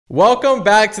Welcome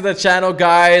back to the channel,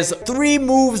 guys. 3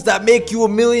 moves that make you a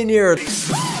millionaire.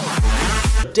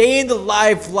 Day in the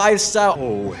life, lifestyle.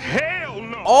 Oh, hell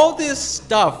no. All this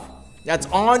stuff that's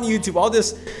on YouTube, all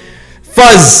this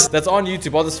fuzz that's on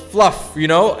YouTube, all this fluff, you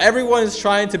know? Everyone is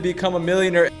trying to become a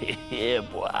millionaire. Yeah,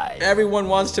 boy. Everyone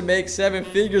wants to make 7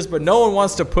 figures, but no one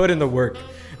wants to put in the work.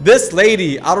 This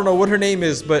lady, I don't know what her name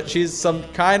is, but she's some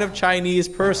kind of Chinese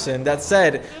person that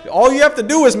said, all you have to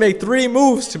do is make 3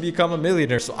 moves to become a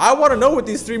millionaire. So I want to know what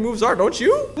these 3 moves are, don't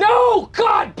you? No,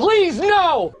 God, please,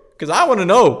 no. Because I want to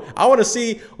know. I want to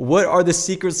see what are the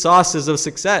secret sauces of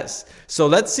success. So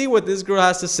let's see what this girl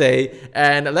has to say.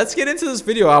 And let's get into this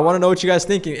video. I want to know what you guys are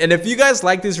thinking. And if you guys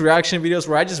like these reaction videos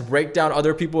where I just break down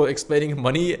other people explaining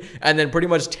money and then pretty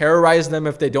much terrorize them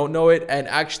if they don't know it and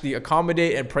actually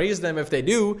accommodate and praise them if they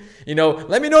do, you know,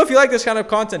 let me know if you like this kind of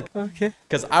content. Okay.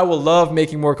 Because I will love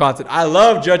making more content. I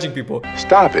love judging people.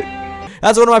 Stop it.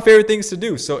 That's one of my favorite things to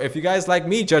do. So if you guys like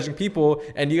me judging people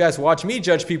and you guys watch me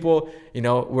judge people, you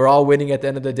know, we're all winning at the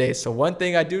end of the day. So one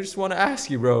thing I do just want to ask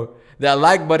you, bro, that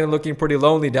like button looking pretty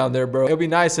lonely down there, bro. It'll be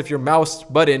nice if your mouse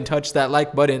button touched that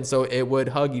like button so it would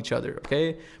hug each other,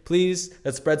 okay? Please,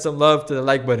 let's spread some love to the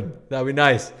like button. That'd be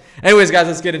nice. Anyways, guys,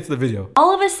 let's get into the video.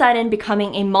 All of a sudden,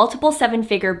 becoming a multiple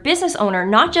 7-figure business owner,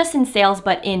 not just in sales,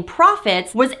 but in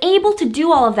profits, was able to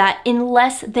do all of that in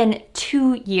less than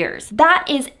 2 years. That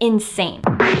is insane.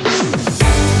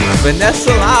 Vanessa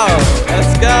Lau,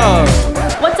 let's go.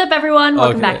 What's up, everyone?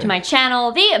 Welcome back to my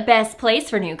channel, the best place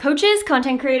for new coaches,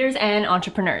 content creators, and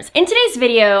entrepreneurs. In today's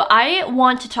video, I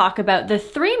want to talk about the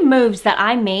 3 moves that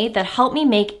I made that helped me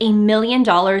make $1 million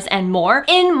and more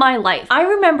in my life. I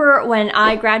remember when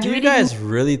I graduated. Do you guys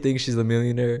really think she's a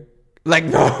millionaire? Like,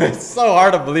 no, it's so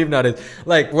hard to believe nowadays.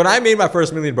 Like, when I made my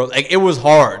first million, bro, like, it was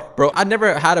hard, bro. I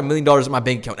never had $1 million in my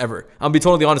bank account ever. I'll be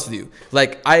totally honest with you.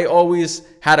 Like, I always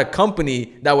had a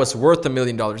company that was worth $1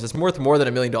 million. It's worth more than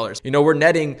 $1 million. You know, we're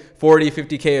netting 40,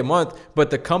 50K a month, but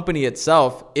the company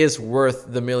itself is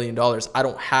worth the $1 million.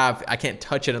 I can't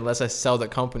touch it unless I sell the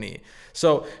company.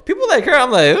 So people like her,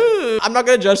 I'm like, I'm not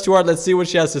gonna judge too hard. Let's see what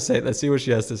she has to say. Let's see what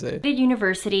she has to say. At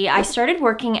university, I started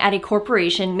working at a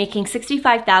corporation making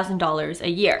 $65,000 a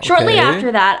year. Shortly after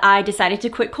that, I decided to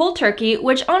quit cold turkey,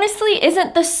 which honestly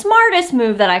isn't the smartest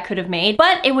move that I could have made,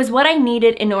 but it was what I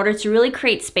needed in order to really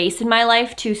create space in my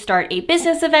life to start a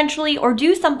business eventually or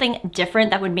do something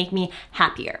different that would make me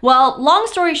happier. Well, long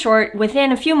story short,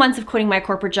 within a few months of quitting my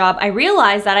corporate job, I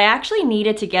realized that I actually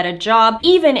needed to get a job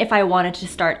even if I wanted to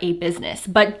start a business.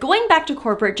 But going back to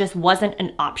corporate just wasn't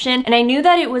an option, and I knew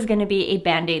that it was going to be a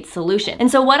band-aid solution. And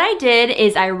so what I did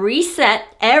is I reset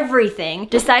everything,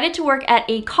 decided to work at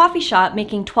a coffee shop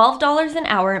making $12 an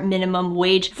hour minimum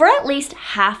wage for at least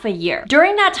half a year.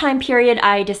 During that time period,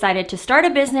 I decided to start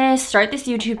a business, start this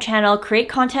YouTube channel, create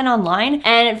content online,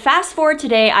 and fast forward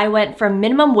today, I went from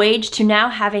minimum wage to now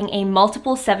having a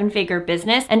multiple 7-figure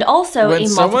business and also when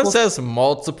someone says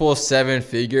multiple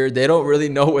 7-figure, they don't really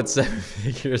know what 7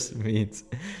 figures means.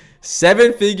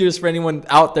 7 figures, for anyone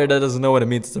out there that doesn't know what it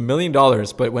means, it's $1 million.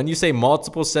 But when you say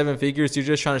multiple 7 figures, you're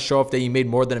just trying to show off that you made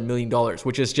more than $1 million,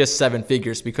 which is just 7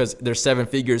 figures because there's 7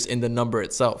 figures in the number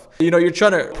itself. You know, you're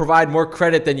trying to provide more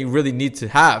credit than you really need to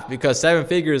have because 7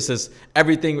 figures is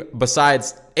everything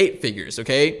besides 8 figures,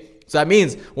 okay? So that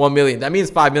means 1 million, that means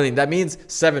 5 million, that means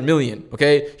 7 million,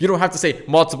 okay? You don't have to say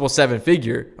multiple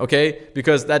 7-figure, okay?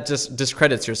 Because that just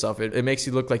discredits yourself. It makes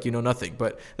you look like you know nothing.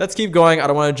 But let's keep going. I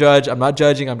don't want to judge. I'm not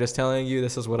judging. I'm just telling you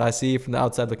this is what I see from the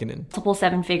outside looking in. Multiple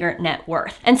 7-figure net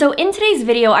worth. And so in today's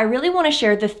video, I really want to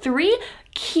share the 3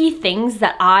 key things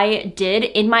that I did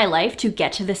in my life to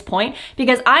get to this point,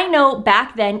 because I know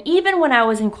back then, even when I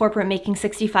was in corporate making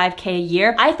 $65K a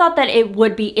year, I thought that it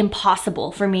would be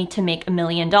impossible for me to make $1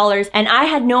 million, and I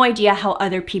had no idea how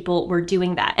other people were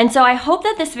doing that. And so I hope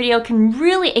that this video can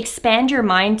really expand your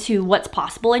mind to what's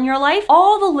possible in your life,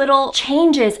 all the little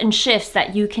changes and shifts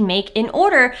that you can make in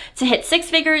order to hit 6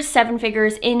 figures, 7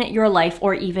 figures in your life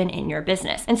or even in your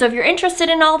business. And so if you're interested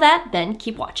in all that, then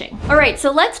keep watching. All right, so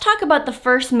let's talk about the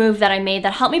first move that I made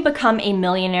that helped me become a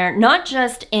millionaire, not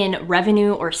just in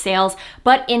revenue or sales,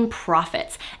 but in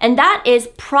profits. And that is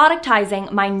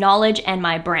productizing my knowledge and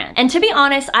my brand. And to be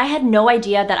honest, I had no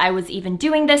idea that I was even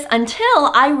doing this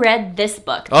until I read this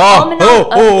book.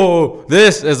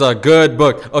 This is a good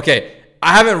book. Okay.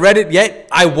 I haven't read it yet.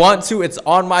 I want to. It's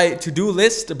on my to-do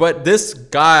list. But this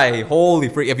guy, holy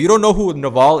freak. If you don't know who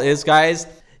Naval is, guys,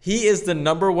 he is the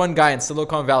 #1 guy in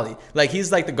Silicon Valley. Like,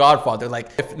 he's like the godfather. Like,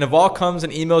 if Naval comes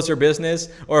and emails your business,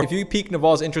 or if you pique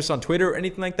Naval's interest on Twitter or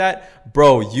anything like that,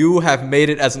 bro, you have made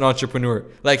it as an entrepreneur.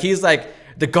 Like, he's like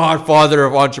the godfather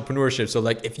of entrepreneurship. So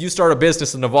like if you start a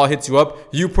business and Naval hits you up,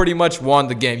 you pretty much won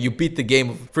the game. You beat the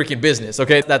game of freaking business.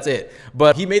 Okay, that's it.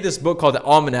 But he made this book called The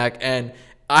Almanac, and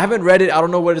I haven't read it. I don't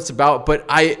know what it's about, but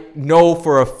I know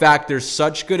for a fact there's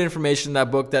such good information in that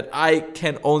book that I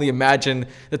can only imagine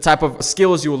the type of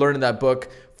skills you will learn in that book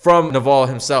from Naval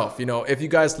himself. You know, if you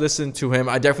guys listen to him,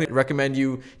 I definitely recommend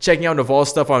you checking out Naval's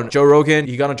stuff on Joe Rogan.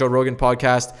 He got on Joe Rogan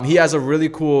podcast. He has a really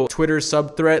cool Twitter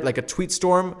sub-thread, like a tweet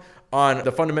storm on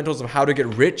the fundamentals of how to get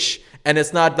rich. And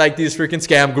it's not like these freaking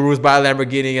scam gurus buy a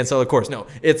Lamborghini and sell a course. No,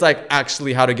 it's like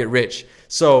actually how to get rich.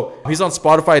 So he's on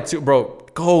Spotify too, bro.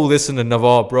 Go listen to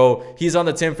Naval, bro. He's on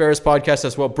the Tim Ferriss podcast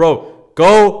as well, bro.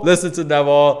 Go listen to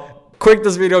Naval. Quick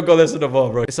this video, go listen to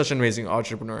Naval, bro. He's such an amazing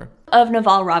entrepreneur. Of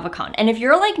Naval Ravikant. And if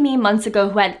you're like me months ago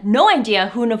who had no idea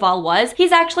who Naval was,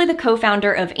 he's actually the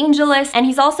co-founder of AngelList, and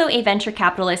he's also a venture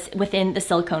capitalist within the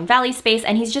Silicon Valley space,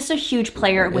 and he's just a huge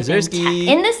player within tech.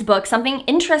 In this book, something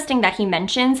interesting that he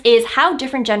mentions is how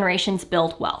different generations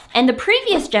build wealth. And the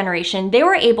previous generation, they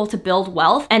were able to build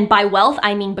wealth, and by wealth,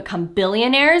 I mean become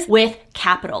billionaires with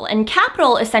capital. And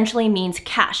capital essentially means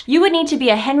cash. You would need to be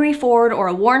a Henry Ford or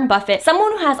a Warren Buffett,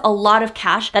 someone who has a lot of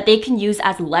cash that they can use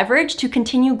as leverage to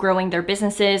continue growing their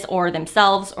businesses or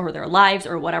themselves or their lives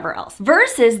or whatever else.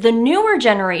 Versus the newer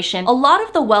generation, a lot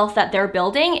of the wealth that they're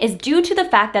building is due to the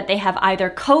fact that they have either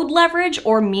code leverage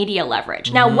or media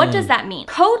leverage. Now, what does that mean?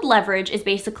 Code leverage is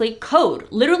basically code,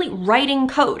 literally writing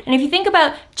code. And if you think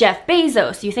about Jeff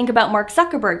Bezos, you think about Mark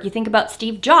Zuckerberg, you think about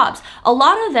Steve Jobs, a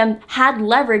lot of them had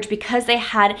leverage because they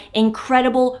had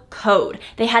incredible code.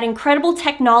 They had incredible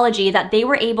technology that they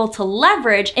were able to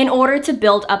leverage in order to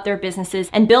build up their businesses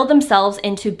and build themselves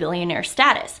into billionaire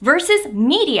status. Versus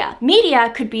media.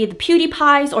 Media could be the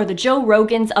PewDiePies or the Joe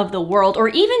Rogans of the world, or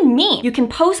even me. You can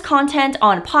post content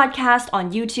on a podcast,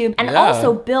 on YouTube, and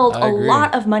also build a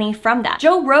lot of money from that.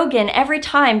 Joe Rogan, every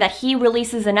time that he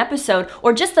releases an episode,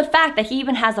 or just the fact that he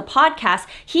even has a podcast,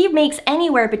 he makes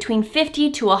anywhere between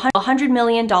 $50 to $100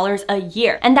 million a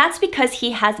year. And that's because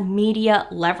he has media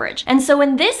leverage. And so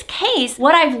in this case,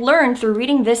 what I've learned through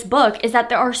reading this book is that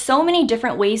there are so many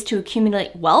different ways to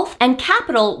accumulate wealth, and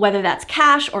capital, whether that's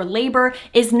cash or labor,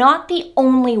 is not the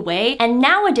only way. And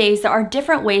nowadays, there are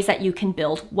different ways that you can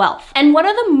build wealth. And one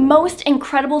of the most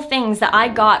incredible things that I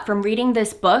got from reading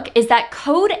this book is that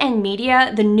code and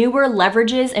media, the newer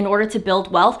leverages in order to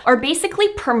build wealth, are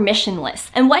basically permissionless.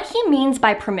 And what he means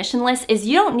by permissionless is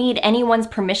you don't need anyone's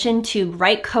permission to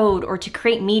write code or to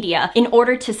create media in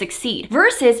order to succeed.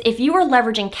 Versus if you were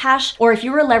leveraging cash or if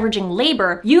you were leveraging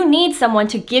labor, you need someone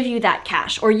to give you that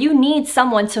cash, or you need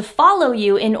someone to follow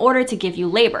you in order to give you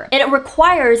labor. And it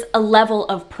requires a level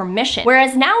of permission.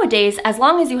 Whereas nowadays, as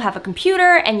long as you have a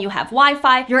computer and you have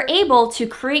Wi-Fi, you're able to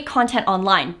create content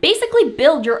online, basically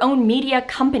build your own media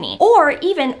company, or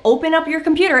even open up your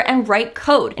computer and write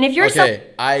code. And if you're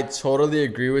I totally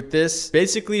agree with this.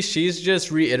 Basically, she's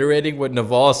just reiterating what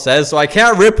Naval says, so I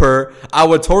can't rip her. I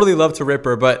would totally love to rip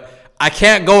her, but I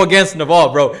can't go against Naval,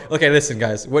 bro. Okay, listen,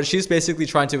 guys. What she's basically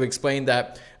trying to explain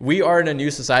that we are in a new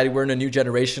society. We're in a new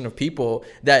generation of people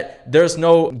that there's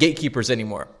no gatekeepers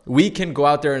anymore. We can go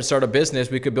out there and start a business.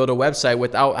 We could build a website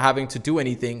without having to do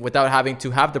anything, without having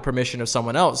to have the permission of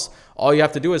someone else. All you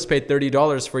have to do is pay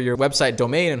 $30 for your website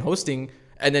domain and hosting,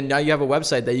 and then now you have a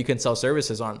website that you can sell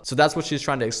services on. So that's what she's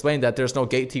trying to explain, that there's no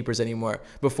gatekeepers anymore.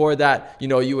 Before that, you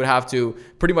know, you would have to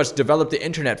pretty much develop the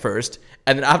internet first.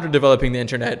 And then after developing the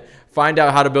internet, find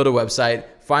out how to build a website,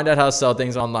 find out how to sell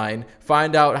things online,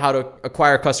 find out how to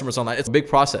acquire customers online. It's a big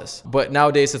process, but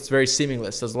nowadays it's very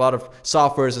seamless. There's a lot of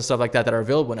softwares and stuff like that that are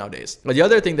available nowadays. But the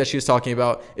other thing that she's talking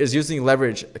about is using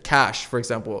leverage, cash, for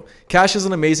example. Cash is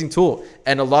an amazing tool,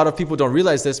 and a lot of people don't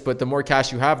realize this, but the more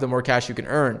cash you have, the more cash you can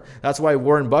earn. That's why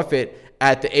Warren Buffett,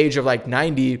 at the age of like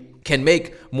 90, can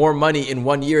make more money in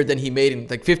 1 year than he made in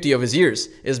like 50 of his years,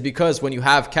 is because when you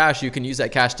have cash, you can use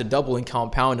that cash to double and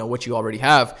compound on what you already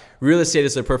have. Real estate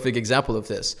is a perfect example of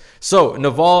this. So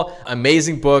Naval,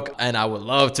 amazing book, and I would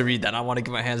love to read that. I want to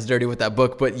get my hands dirty with that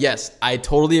book. But yes, I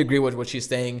totally agree with what she's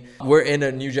saying. We're in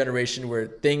a new generation where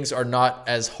things are not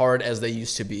as hard as they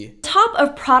used to be. Top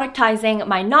of productizing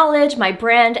my knowledge, my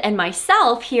brand, and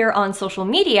myself here on social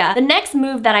media, the next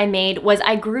move that I made was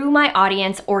I grew my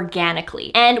audience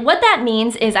organically. And what that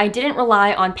means is I didn't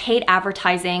rely on paid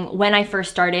advertising when I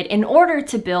first started in order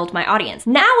to build my audience.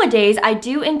 Nowadays, I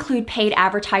do include paid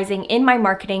advertising in my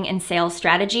marketing and sales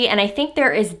strategy, and I think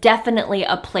there is definitely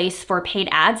a place for paid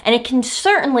ads, and it can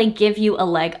certainly give you a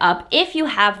leg up if you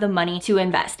have the money to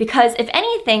invest. Because if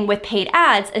anything, with paid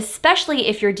ads, especially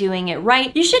if you're doing it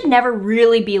right, you should never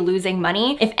really be losing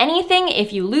money. If anything,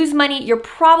 if you lose money, you're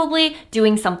probably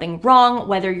doing something wrong,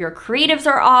 whether your creatives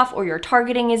are off or your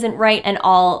targeting isn't right and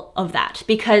all of that.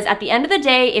 Because at the end of the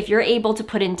day, if you're able to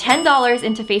put in $10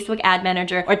 into Facebook Ad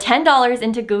Manager or $10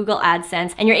 into Google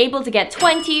AdSense and you're able to get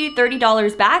 $20,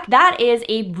 $30 back, that is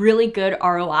a really good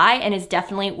ROI and is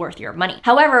definitely worth your money.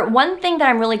 However, one thing that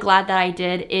I'm really glad that I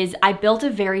did is I built a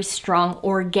very strong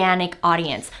organic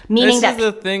audience, meaning this is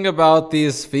the thing about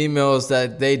these females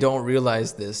that they don't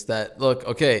realize this, that look,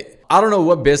 okay, I don't know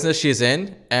what business she's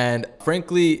in, and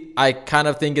frankly, I kind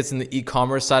of think it's in the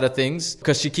e-commerce side of things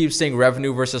because she keeps saying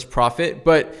revenue versus profit.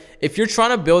 But if you're trying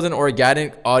to build an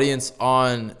organic audience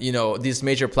on, you know, these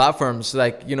major platforms,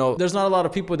 like, you know, there's not a lot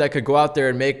of people that could go out there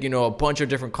and make, you know, a bunch of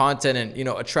different content and, you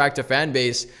know, attract a fan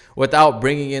base without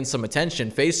bringing in some attention.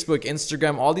 Facebook,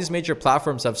 Instagram, all these major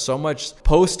platforms have so much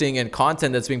posting and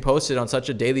content that's being posted on such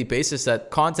a daily basis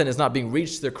that content is not being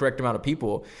reached to the correct amount of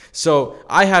people. So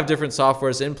I have different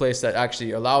softwares in place that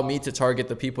actually allow me to target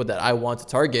the people that I want to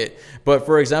target. But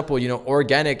for example, you know,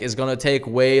 organic is going to take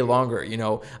way longer. You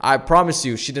know, I promise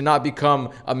you, she did not become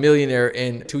a millionaire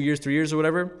in 2 years, 3 years or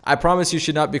whatever. I promise you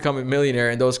should not become a millionaire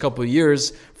in those couple of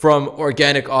years from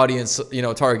organic audience, you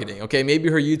know, targeting. Okay, maybe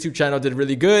her YouTube channel did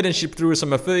really good and she threw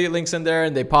some affiliate links in there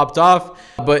and they popped off.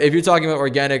 But if you're talking about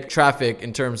organic traffic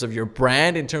in terms of your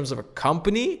brand, in terms of a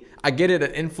company, I get it,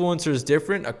 an influencer is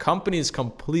different. A company is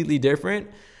completely different.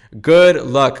 Good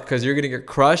luck, because you're going to get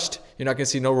crushed. You're not going to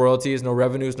see no royalties, no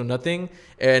revenues, no nothing.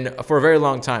 And for a very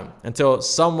long time, until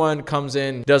someone comes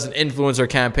in, does an influencer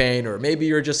campaign, or maybe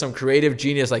you're just some creative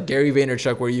genius like Gary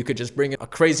Vaynerchuk, where you could just bring in a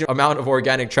crazy amount of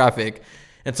organic traffic.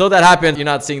 Until that happens, you're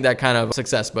not seeing that kind of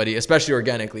success, buddy, especially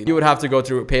organically. You would have to go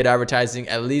through paid advertising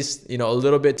at least, you know, a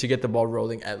little bit to get the ball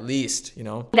rolling, at least, you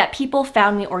know. That people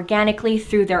found me organically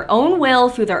through their own will,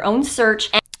 through their own search.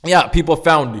 Yeah, people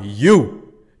found you.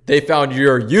 They found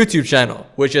your YouTube channel,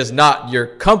 which is not your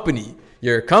company.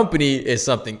 Your company is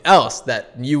something else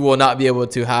that you will not be able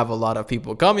to have a lot of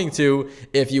people coming to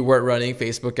if you weren't running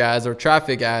Facebook ads or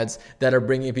traffic ads that are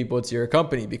bringing people to your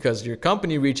company, because your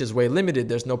company reach is way limited.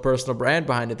 There's no personal brand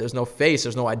behind it. There's no face.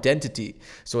 There's no identity.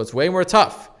 So it's way more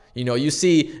tough. You know, you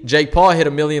see Jake Paul hit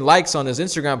 1 million likes on his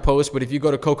Instagram post, but if you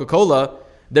go to Coca-Cola,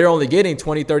 they're only getting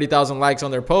 20, 30,000 likes on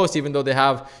their post, even though they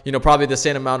have, you know, probably the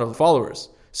same amount of followers.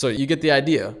 So you get the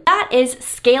idea. That is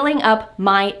scaling up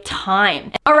my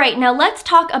time. All right, now let's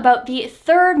talk about the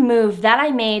third move that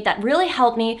I made that really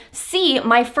helped me see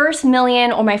my first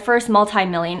million or my first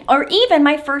multi-million or even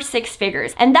my first 6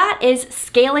 figures. And that is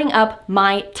scaling up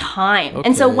my time. Okay.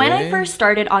 And so when I first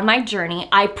started on my journey,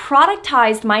 I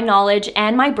productized my knowledge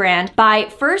and my brand by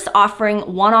first offering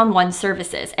one-on-one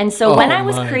services. And so when I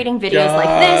was creating videos like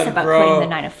this about quitting the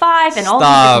 9 to 5 and all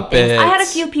these different things, I had a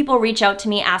few people reach out to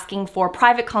me asking for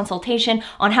private consultation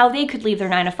on how they could leave their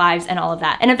 9 to 5s and all of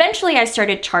that. And eventually I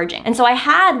started charging. And so I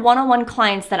had one-on-one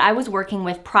clients that I was working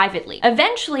with privately.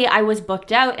 Eventually I was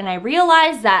booked out and I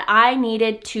realized that I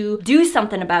needed to do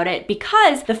something about it,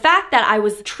 because the fact that I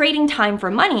was trading time for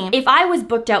money, if I was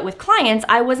booked out with clients,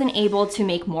 I wasn't able to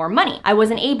make more money. I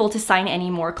wasn't able to sign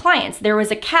any more clients. There was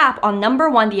a cap on,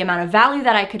 number one, the amount of value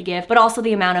that I could give, but also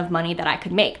the amount of money that I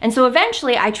could make. And so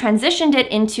eventually I transitioned it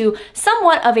into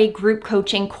somewhat of a group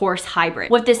coaching course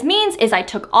hybrid. What this means is I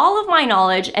took all of my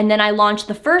knowledge and then I launched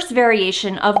the first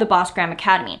variation of the Boss Gram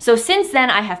Academy. So since then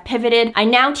I have pivoted. I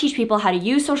now teach people how to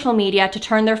use social media to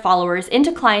turn their followers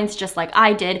into clients, just like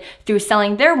I did through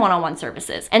selling their one-on-one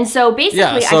services. And so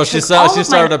basically, she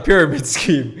started a pyramid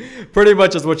scheme. Pretty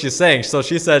much is what she's saying. So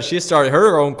she said she started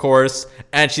her own course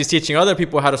and she's teaching other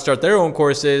people how to start their own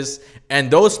courses. And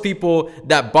those people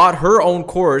that bought her own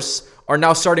course are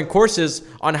now starting courses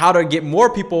on how to get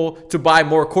more people to buy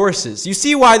more courses. You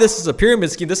see why this is a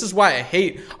pyramid scheme? This is why I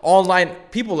hate online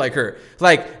people like her.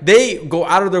 Like, they go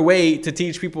out of their way to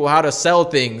teach people how to sell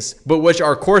things, but which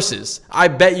are courses. I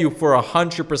bet you for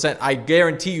 100%, I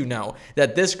guarantee you now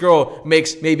that this girl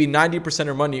makes maybe 90% of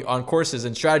her money on courses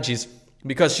and strategies,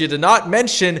 because she did not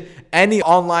mention any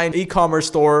online e-commerce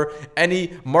store,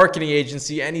 any marketing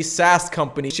agency, any SaaS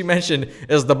company. She mentioned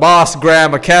is the Boss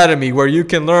Gram Academy, where you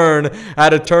can learn how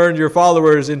to turn your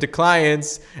followers into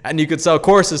clients and you could sell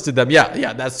courses to them.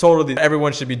 Yeah, that's totally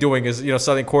everyone should be doing, is, you know,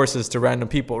 selling courses to random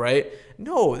people, right?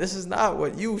 No, this is not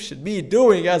what you should be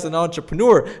doing as an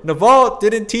entrepreneur. Naval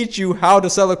didn't teach you how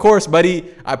to sell a course,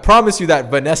 buddy. I promise you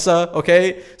that, Vanessa,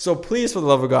 okay? So please, for the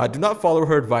love of God, do not follow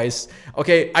her advice.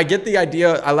 Okay, I get the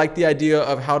idea. I like the idea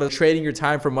of how to trading your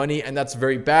time for money, and that's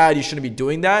very bad. You shouldn't be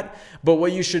doing that. But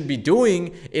what you should be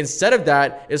doing instead of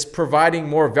that is providing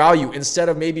more value. Instead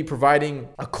of maybe providing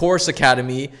a course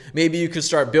academy, maybe you could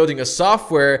start building a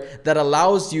software that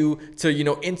allows you to,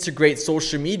 integrate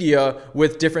social media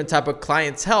with different type of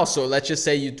clientele. So let's just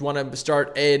say you want to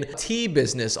start a tea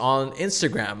business on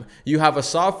Instagram. You have a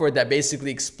software that basically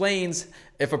explains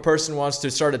if a person wants to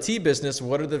start a tea business,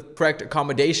 what are the correct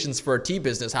accommodations for a tea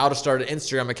business? How to start an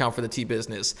Instagram account for the tea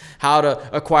business? How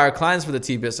to acquire clients for the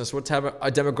tea business? What type of a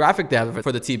demographic they have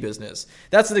for the tea business?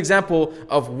 That's an example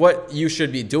of what you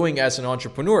should be doing as an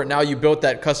entrepreneur. Now you built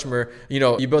that customer,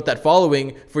 you built that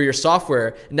following for your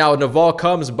software. Now Naval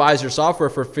comes, buys your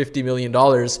software for $50 million.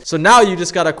 So now you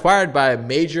just got acquired by a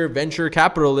major venture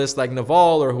capitalist like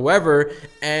Naval or whoever,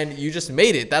 and you just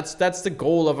made it. That's the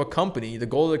goal of a company. The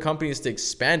goal of the company is to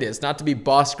expand it. It's not to be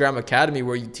Boss Gram Academy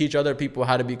where you teach other people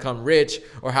how to become rich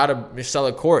or how to sell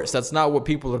a course. That's not what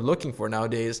people are looking for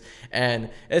nowadays. And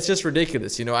it's just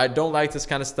ridiculous. I don't like this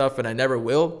kind of stuff and I never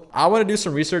will. I want to do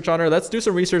some research on her. Let's do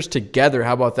some research together.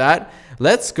 How about that?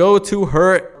 Let's go to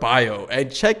her bio and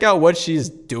check out what she's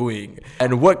doing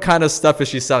and what kind of stuff is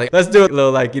she selling. Let's do a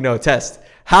little test.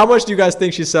 How much do you guys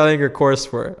think she's selling her course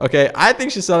for? Okay, I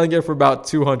think she's selling it for about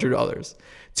 $200.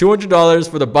 $200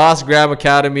 for the Boss Gram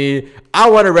Academy. I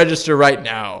want to register right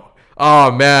now.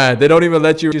 Oh man, they don't even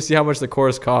let you see how much the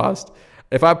course cost.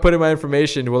 If I put in my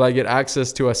information, will I get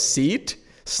access to a seat?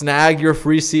 Snag your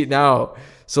free seat now.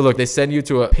 So look, they send you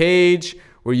to a page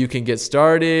where you can get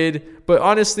started. But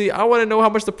honestly, I want to know how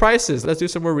much the price is. Let's do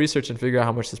some more research and figure out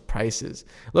how much this price is.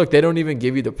 Look, they don't even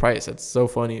give you the price. That's so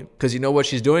funny. Because you know what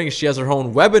she's doing? She has her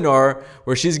own webinar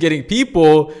where she's getting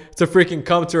people to freaking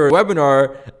come to her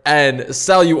webinar and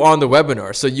sell you on the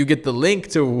webinar. So you get the link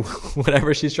to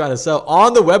whatever she's trying to sell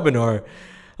on the webinar.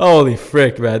 Holy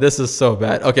frick, man. This is so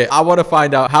bad. Okay, I want to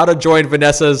find out how to join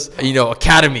Vanessa's,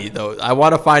 academy, though. I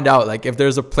want to find out, if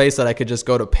there's a place that I could just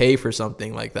go to pay for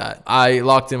something like that. I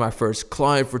locked in my first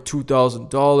client for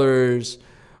 $2,000.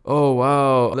 Oh,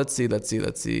 wow. Let's see.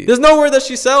 There's nowhere that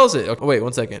she sells it. Okay, wait,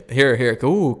 1 second. Here.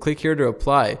 Ooh, click here to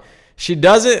apply. She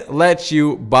doesn't let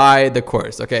you buy the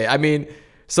course, okay?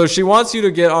 So she wants you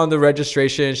to get on the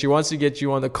registration. She wants to get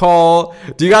you on the call.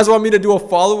 Do you guys want me to do a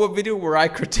follow-up video where I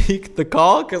critique the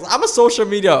call? Because I'm a social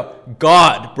media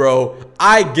god, bro.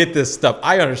 I get this stuff.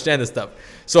 I understand this stuff.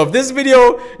 So if this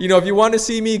video, if you want to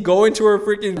see me go into her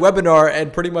freaking webinar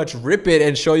and pretty much rip it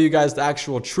and show you guys the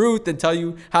actual truth and tell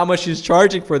you how much she's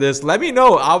charging for this, let me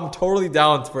know. I'm totally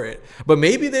down for it. But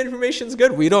maybe the information's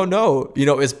good. We don't know.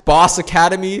 Is Boss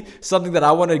Academy something that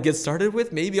I want to get started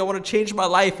with? Maybe I want to change my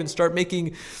life and start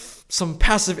making some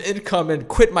passive income and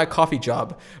quit my coffee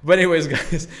job. But anyways,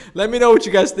 guys, let me know what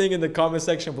you guys think in the comment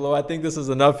section below. I think this is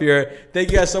enough here. Thank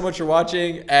you guys so much for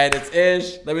watching, and it's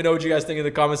Ish. Let me know what you guys think in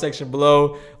the comment section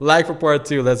below. Like for part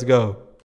 2. Let's go.